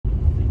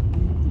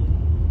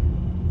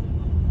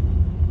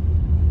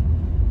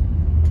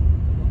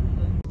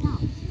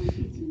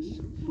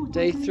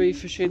Day 3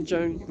 for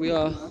Xinjiang. We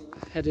are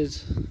headed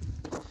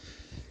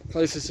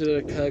closer to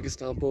the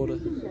Kyrgyzstan border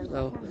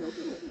now.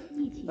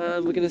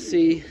 And we're going to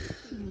see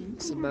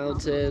some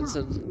mountains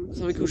and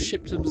something called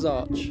Shipton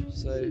Arch.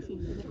 So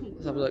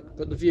let's have a look.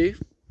 But the view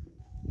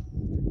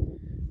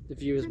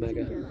is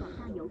mega.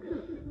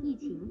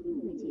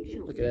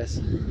 Look at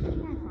this.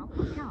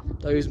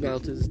 Those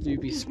mountains do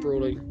be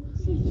sprawling.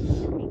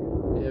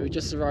 Yeah, we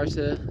just arrived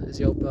here. There's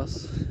the old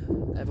bus.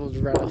 Everyone's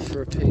ran off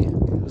for a pee. It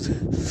was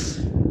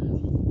a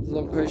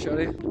long coach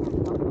journey.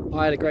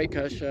 I had a great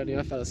coach journey.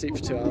 I fell asleep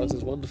for 2 hours. It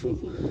was wonderful.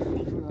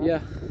 But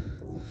yeah,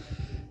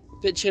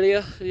 a bit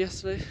chillier than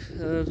yesterday.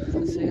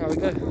 Let's see how we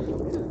go.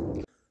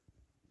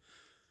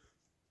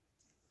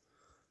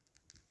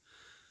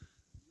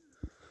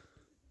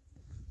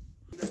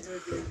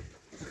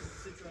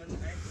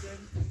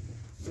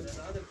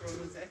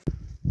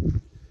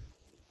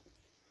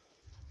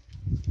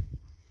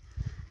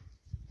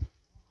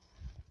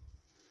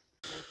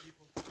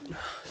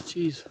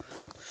 Jeez.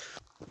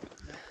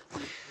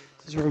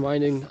 This is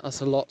reminding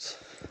us a lot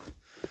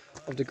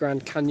of the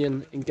Grand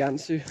Canyon in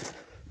Gansu.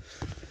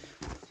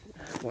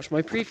 Watch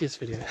my previous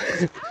video.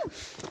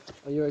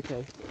 Are you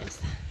okay? Yes.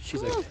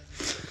 She's okay.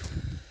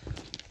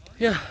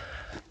 Yeah.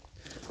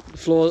 The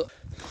floor,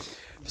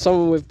 for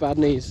someone with bad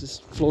knees, this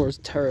floor is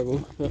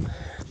terrible. But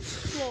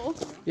floor?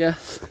 Yeah.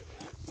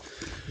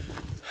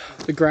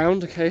 The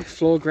ground, okay,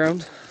 floor,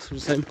 ground, it's all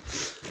the same.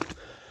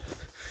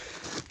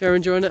 Yeah,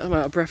 enjoying it. I'm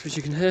out of breath as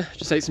you can hear.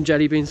 Just ate some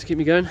jelly beans to keep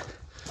me going.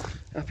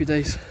 Happy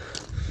days.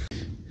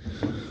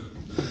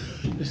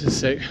 This is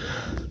sick.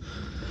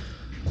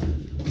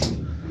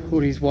 All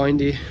these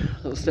windy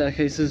little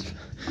staircases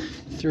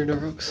through the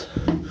rocks.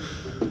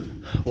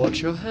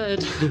 Watch your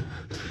head.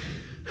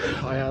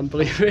 I am,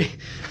 believe me.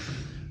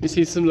 You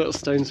see some little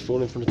stones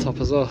falling from the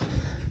top as well.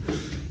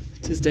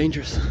 It is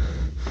dangerous.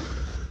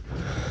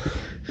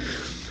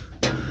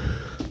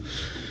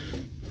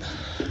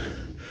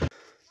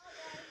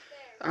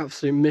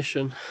 Absolute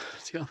mission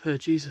to get up here,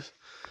 Jesus.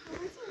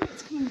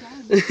 It's coming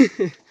down.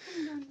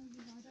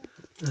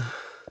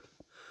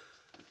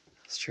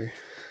 That's true.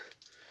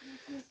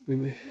 We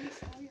move.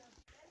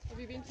 Have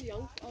you been to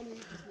Young?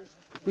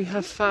 We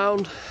have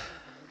found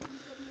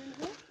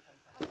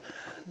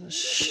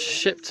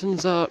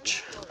Shipton's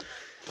Arch.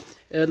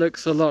 It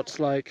looks a lot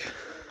like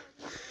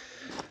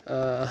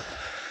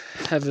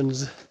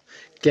Heaven's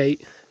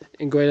Gate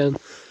in Guilin,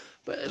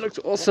 but it looked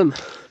awesome.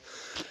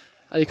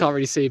 And you can't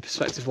really see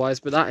perspective wise,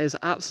 but that is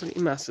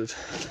absolutely massive.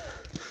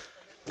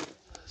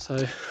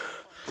 So,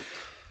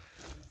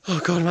 oh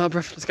god, I'm out of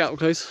breath. Let's get up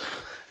close,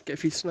 get a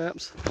few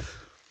snaps.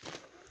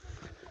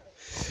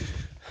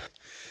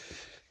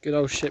 Good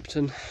old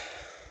Shipton,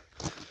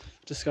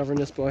 discovering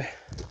this boy.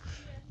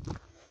 I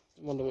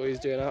wonder what he's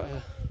doing out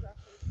here.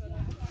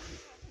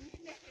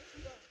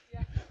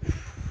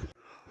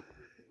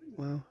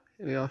 Wow,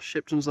 here we are,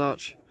 Shipton's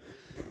Arch,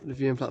 the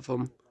viewing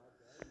platform.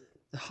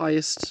 The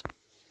highest,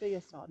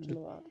 Biggest arch in the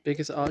world.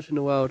 biggest arch in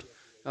the world.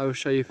 I will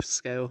show you for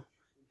scale.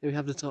 Here we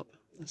have the top.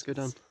 Let's go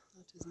down.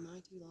 That is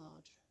mighty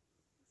large.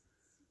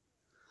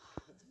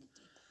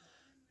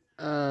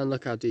 And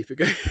look how deep it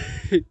goes.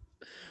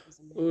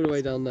 All the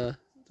way down there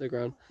to the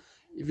ground.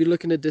 If you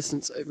look in the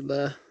distance over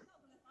there,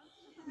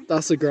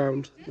 that's the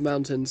ground, the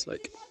mountains,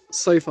 like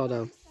so far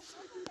down.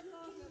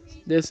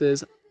 This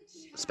is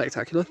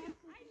spectacular,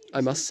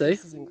 I must say.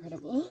 This is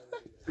incredible.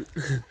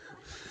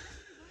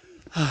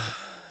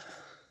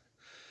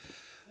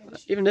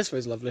 Even this way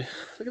is lovely.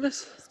 Look at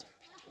this.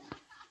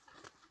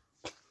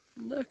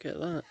 Look at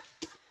that.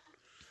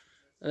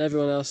 And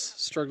everyone else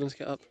struggling to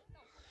get up.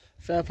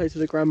 Fair play to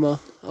the grandma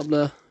up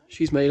there.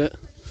 She's made it.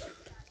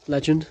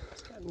 Legend.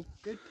 It's getting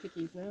good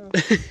pickies now.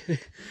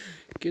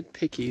 Good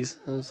pickies.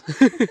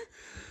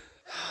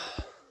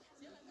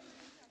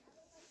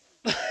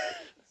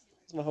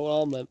 It's my whole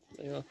arm then.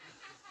 There you are.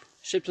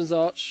 Shipton's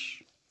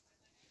Arch.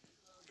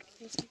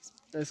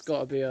 There's got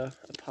to be a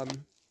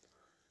pun.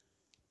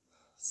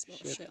 It's not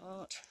shit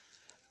arch.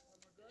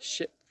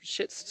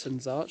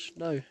 Shipton's Arch?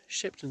 No,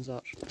 Shipton's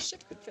Arch. A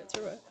ship could fit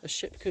through it. A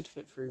ship could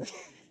fit through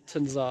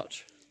Ton's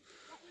Arch.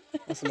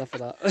 That's enough of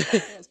that.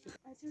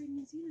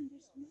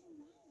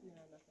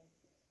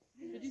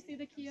 Did you see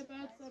the Kia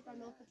birds by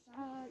Milford?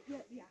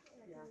 Yeah.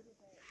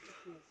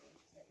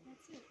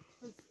 That's it.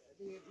 Because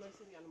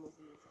most of the animals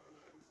in this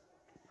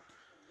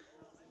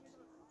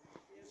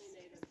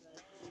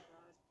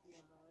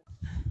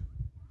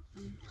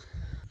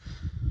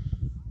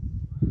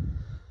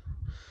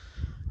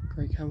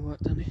Great camera work,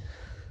 Danny.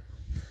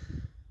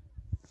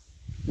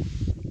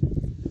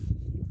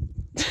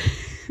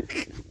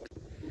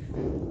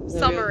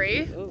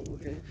 Summary. Oh,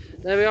 okay.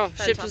 There we are.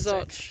 Shipton's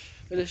Arch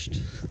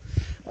finished.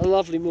 A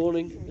lovely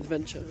morning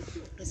adventure.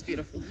 It's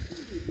beautiful.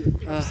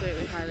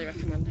 Absolutely highly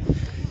recommend it.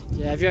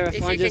 Yeah, if you ever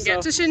find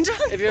yourself, get to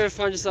Xinjiang. if you ever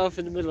find yourself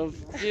in the middle of,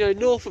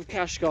 north of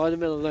Kashgar, in the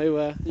middle of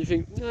nowhere, and you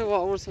think, you know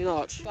what, I want to see an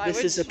arch. Like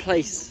this is the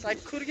place. Like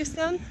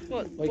Kyrgyzstan?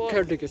 Like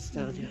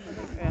Kyrgyzstan, yeah.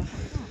 Yeah.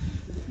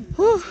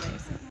 Whew.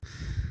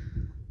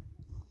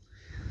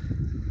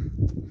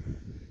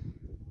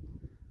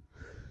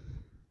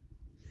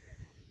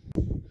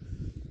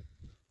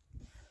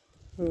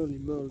 Holy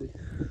moly.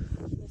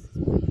 This is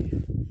where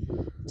you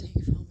take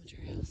farm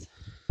materials.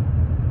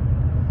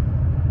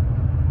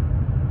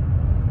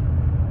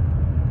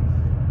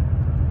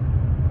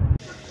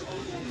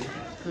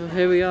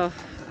 Here we are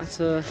at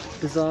a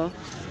bazaar.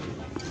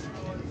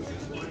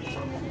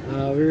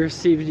 We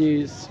received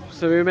news.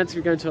 So we were meant to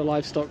be going to a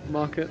livestock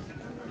market.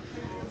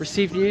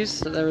 Received news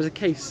that there was a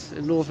case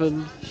in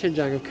northern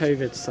Xinjiang of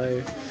COVID,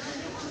 so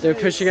they were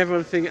pushing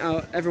everyone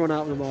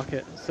out of the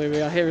market. So we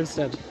are here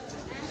instead.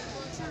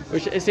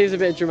 Which it seems a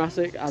bit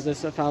dramatic as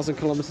it's 1,000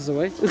 kilometers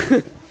away.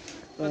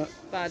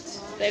 But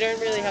they don't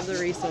really have the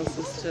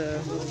resources to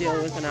deal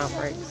with an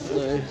outbreak.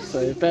 No,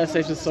 so better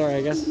safe than sorry,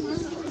 I guess.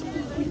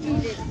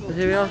 And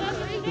here we are,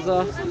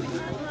 bazaar.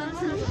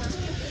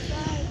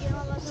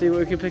 See what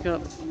we can pick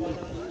up.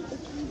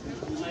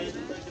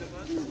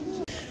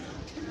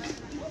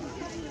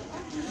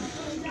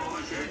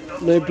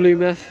 No blue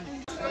meth.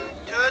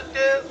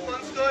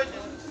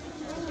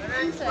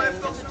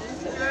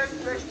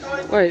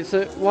 Wait,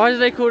 so why do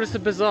they call this a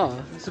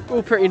bazaar? It's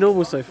all pretty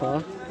normal so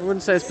far. I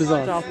wouldn't say it's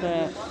bizarre. Stop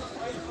it.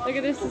 Look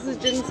at this, this is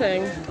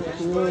ginseng.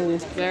 Ooh.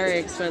 Very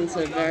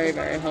expensive, very,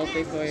 very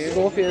healthy for you.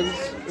 Scorpions.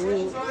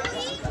 Ooh.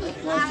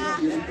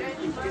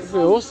 There's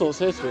all sorts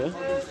here to be.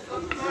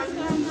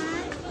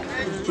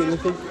 Keep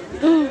looking.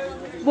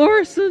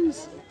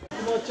 Morrison's!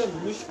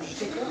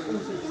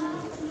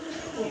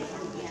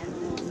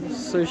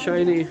 So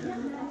shiny.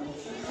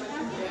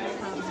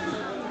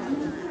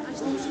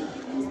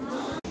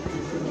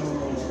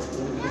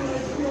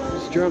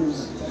 It's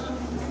drums.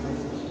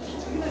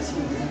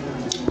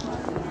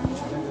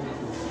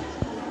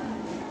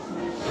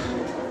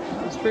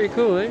 That's pretty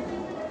cool, eh?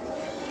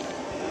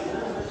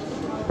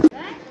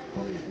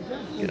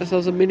 Get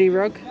ourselves a mini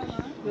rug.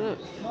 Look.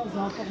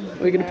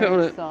 What are you going to put on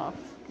it? Soft.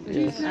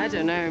 Yes. I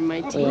don't know,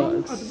 my teeth. Yeah,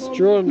 it's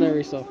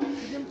extraordinary soft.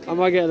 I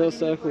might get a little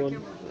circle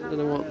one. I don't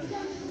know what.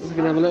 We're going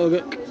to have a little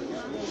look.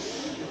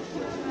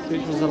 See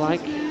which ones I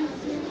like.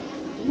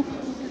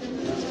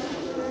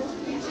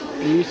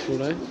 Useful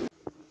though.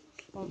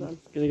 Hold on.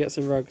 Gonna get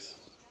some rugs.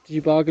 Did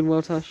you bargain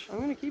well, Tash? I'm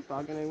gonna keep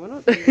bargaining, we're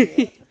not doing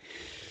it.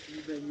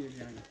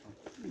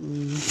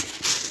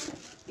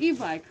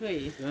 100可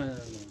以。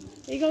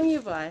一共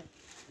100。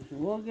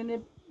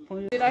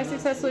Did I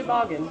successfully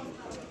bargain?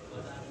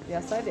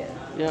 Yes, I did.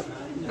 Yep.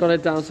 Got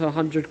it down to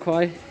 100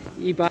 kwai.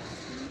 100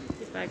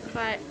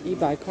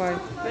 100 kwai.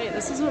 Wait,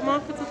 this is what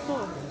markets are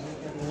for.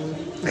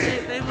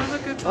 They love a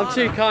good bargain. I'm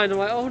too kind. I'm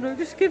like, oh no,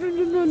 just give him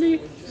the money.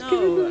 Just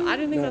give him the money. No, I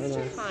don't think No, that's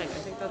no. too kind. I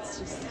think that's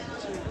just too...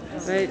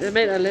 They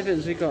make their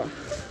livings. We can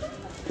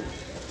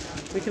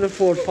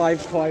afford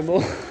 5 kwai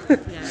more.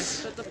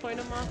 Yes, but the point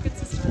of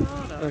markets is to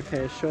barter.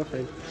 Okay, sure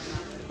thing.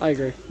 I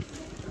agree.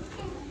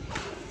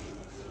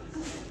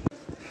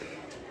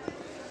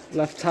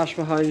 Left Tash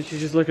behind,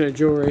 she's just looking at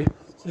jewellery.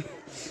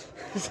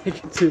 It's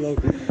taking too long.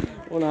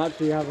 I want to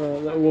actually have a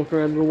little walk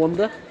around and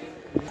wander.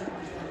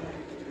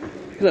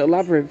 A little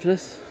labyrinth,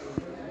 this.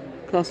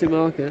 Classy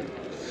market.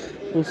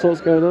 All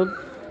sorts going on.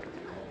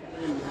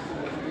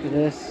 Look at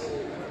this.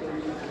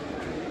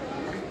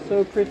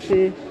 So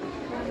pretty.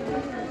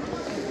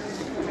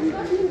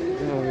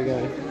 There we go.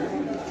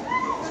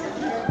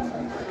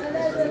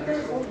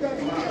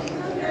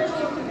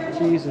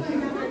 Jesus.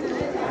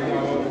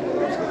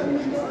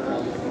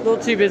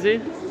 Not too busy.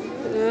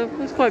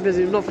 It's quite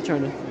busy, not for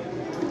China.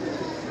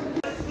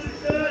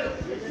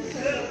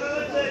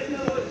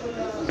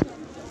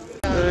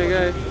 There we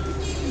go.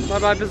 Bye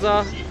bye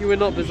bazaar. You were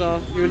not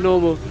bizarre, you were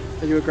normal,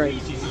 and you were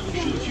great.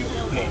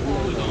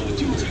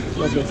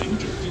 Lovely.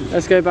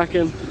 Let's go back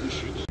in.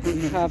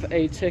 We have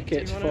a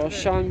ticket for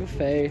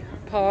Shangfei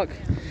Park,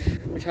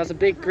 which has a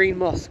big green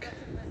mosque,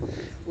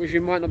 which we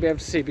might not be able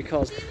to see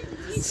because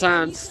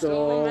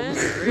sandstorm.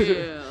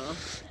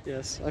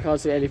 Yes, I can't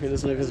see anything,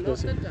 there's no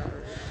visibility.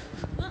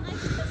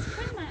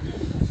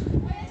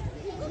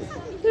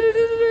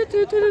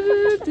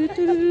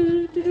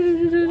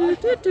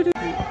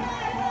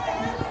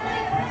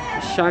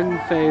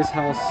 Shangfei's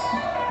house.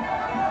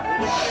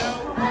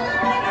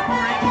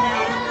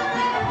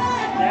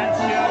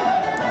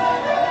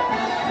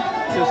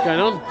 See what's going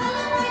on?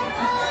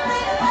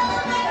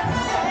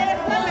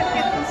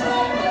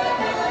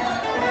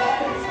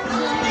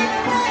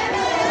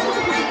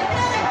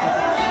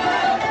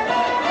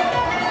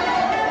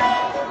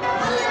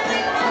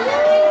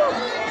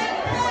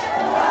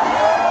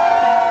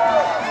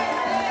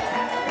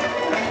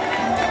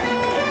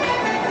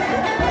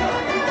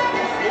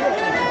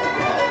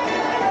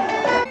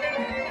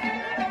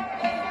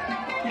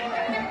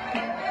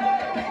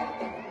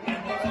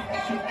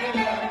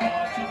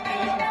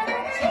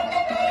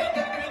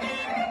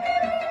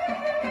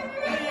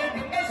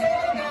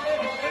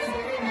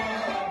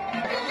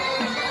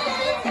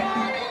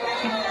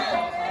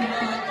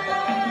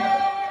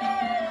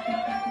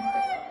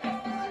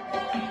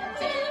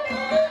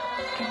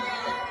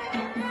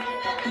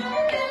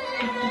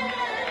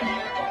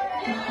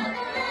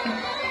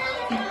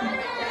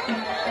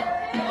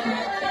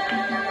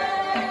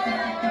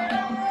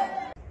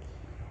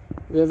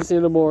 Have you ever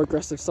seen a more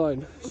aggressive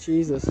sign?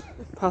 Jesus.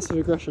 Passive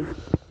aggression.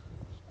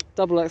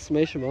 double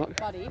exclamation mark.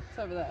 Buddy, it's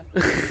over there.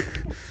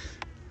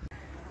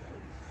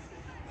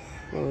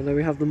 Oh, there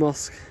we have the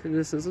mosque in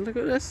distance. And look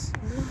at this.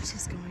 What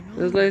is going on?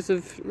 There's loads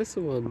of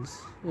little ones.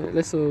 Like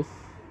little.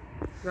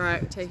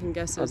 Right, we're taking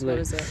guesses. What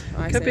is it?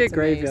 Could be a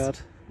graveyard.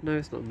 No,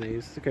 it's not a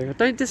maze. It's a graveyard.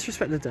 Don't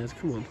disrespect the dead.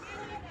 Come on.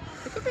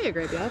 It could be a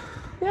graveyard.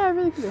 Yeah, I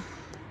really could.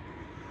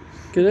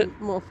 Could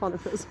it? More fun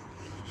if it was.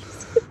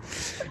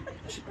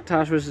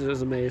 Tash wishes it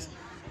was a maze.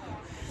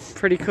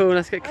 Pretty cool.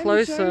 Let's get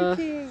closer.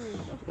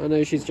 I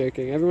know she's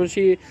joking. Everyone,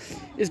 she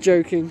is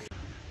joking.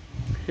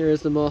 Here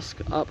is the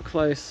mosque up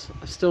close.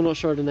 I'm still not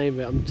sure of the name of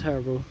it. I'm a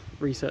terrible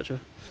researcher.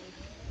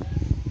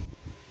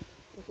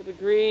 Look at the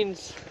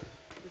greens.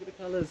 Look at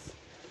the colours.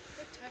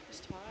 Good Turkish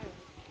tile.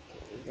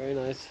 Very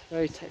nice.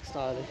 Very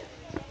textile-y.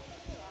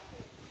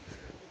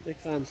 Big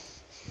fan.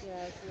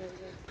 Yeah, it's really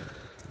good.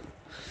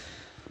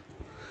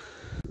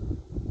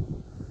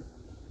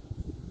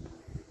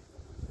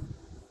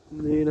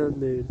 Moon and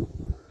moon.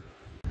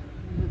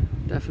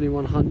 Definitely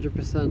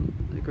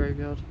 100% a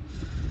graveyard.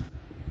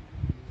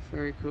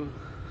 Very cool.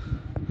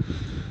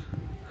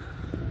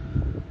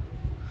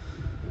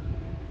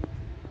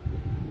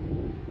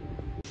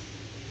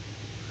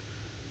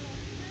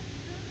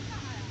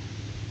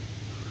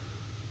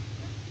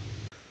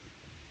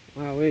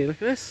 Wow, wait, look at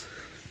this.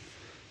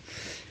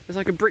 It's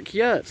like a brick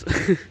yurt. Yeah,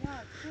 it's good.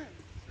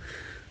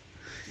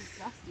 It's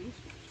dusty.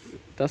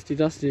 Dusty,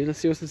 dusty. Let's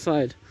see what's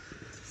inside.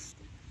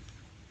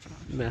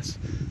 Mess.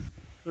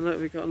 And look,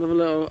 we've got another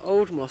little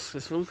old mosque,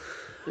 this one.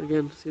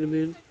 Again, see the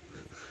moon.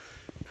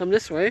 Come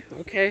this way.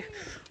 Okay.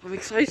 I'm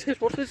excited.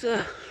 What is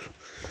that?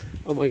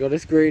 Oh my god,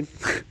 it's green.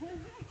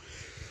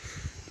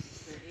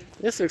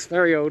 This looks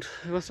very old.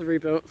 They must have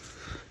rebuilt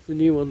the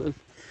new one then.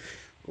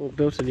 Or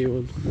built a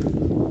new one.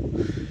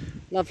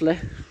 Lovely.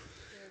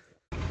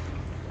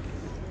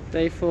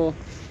 Day 4.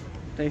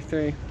 Day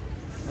 3.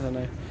 I don't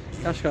know.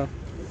 Kashgar.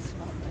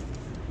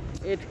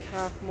 Id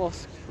Kah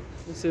Mosque.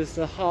 This is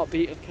the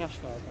heartbeat of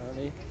Kashgar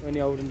apparently, in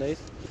the olden days.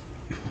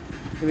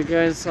 Gonna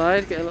go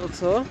inside, get a little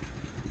tour.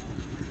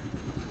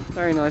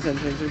 Very nice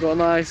entrance. We've got a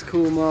nice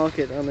cool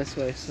market down this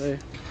way, so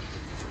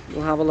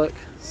we'll have a look,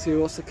 see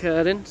what's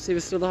occurred in, see if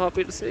it's still the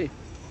heartbeat to see.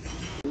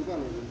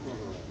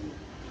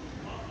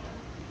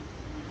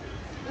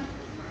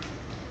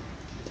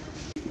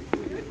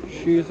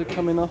 Shoes are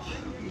coming off.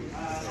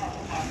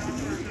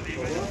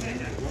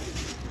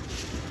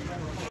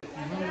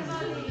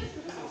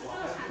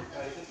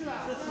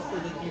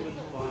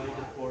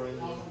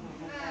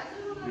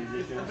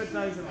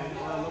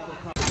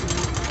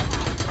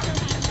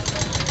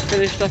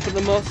 Finished up at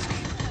the mosque.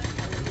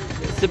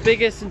 It's the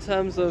biggest in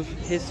terms of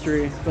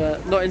history,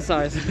 but not in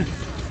size.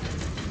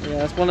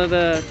 Yeah, it's one of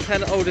the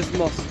 10 oldest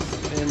mosques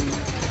in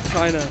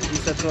China, he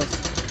said to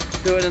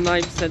us. Built in the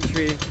 9th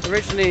century.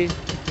 Originally,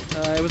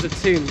 it was a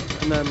tomb,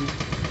 and then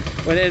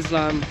when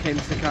Islam came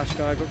to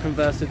Kashgar, it got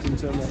converted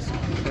into a mosque.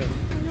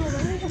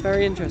 So,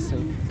 very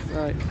interesting.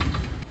 Right.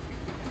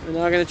 We're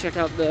now going to check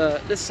out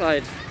this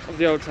side of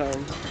the old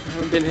town. I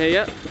haven't been here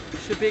yet.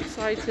 Should be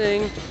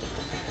exciting.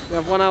 We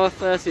have 1 hour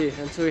 30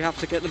 until we have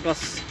to get the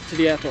bus to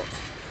the airport.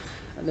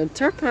 And then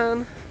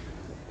Turpan,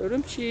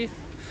 Urumqi.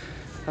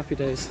 Happy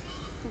days.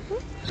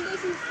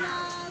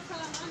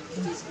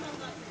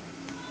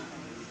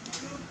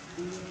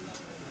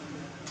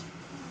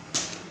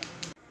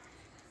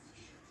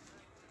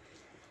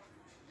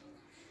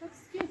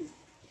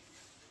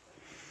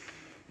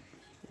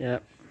 Yeah.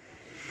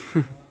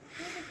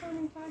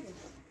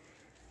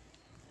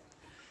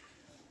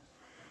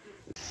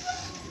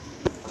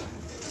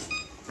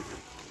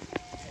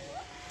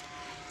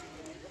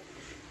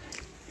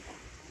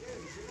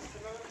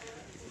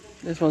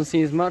 This one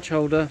seems much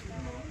older.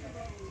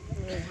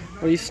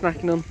 What are you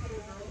snacking on?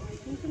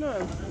 I don't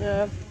know.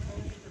 Yeah.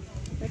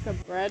 Like a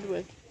bread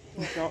with,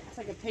 it's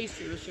like a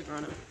pastry with sugar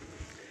on it.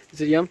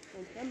 Is it yum?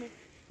 It's yummy.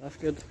 That's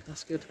good.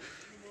 That's good.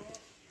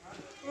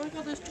 Oh, look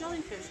at this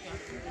jellyfish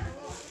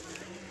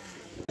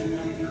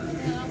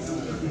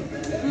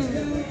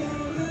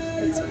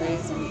It's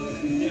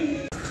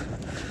amazing.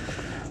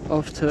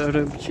 Off to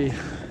Urumqi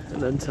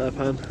and then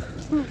Turpan.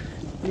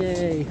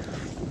 Yay!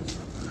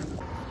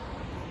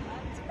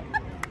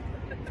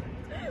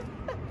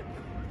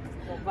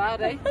 Not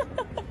bad, eh?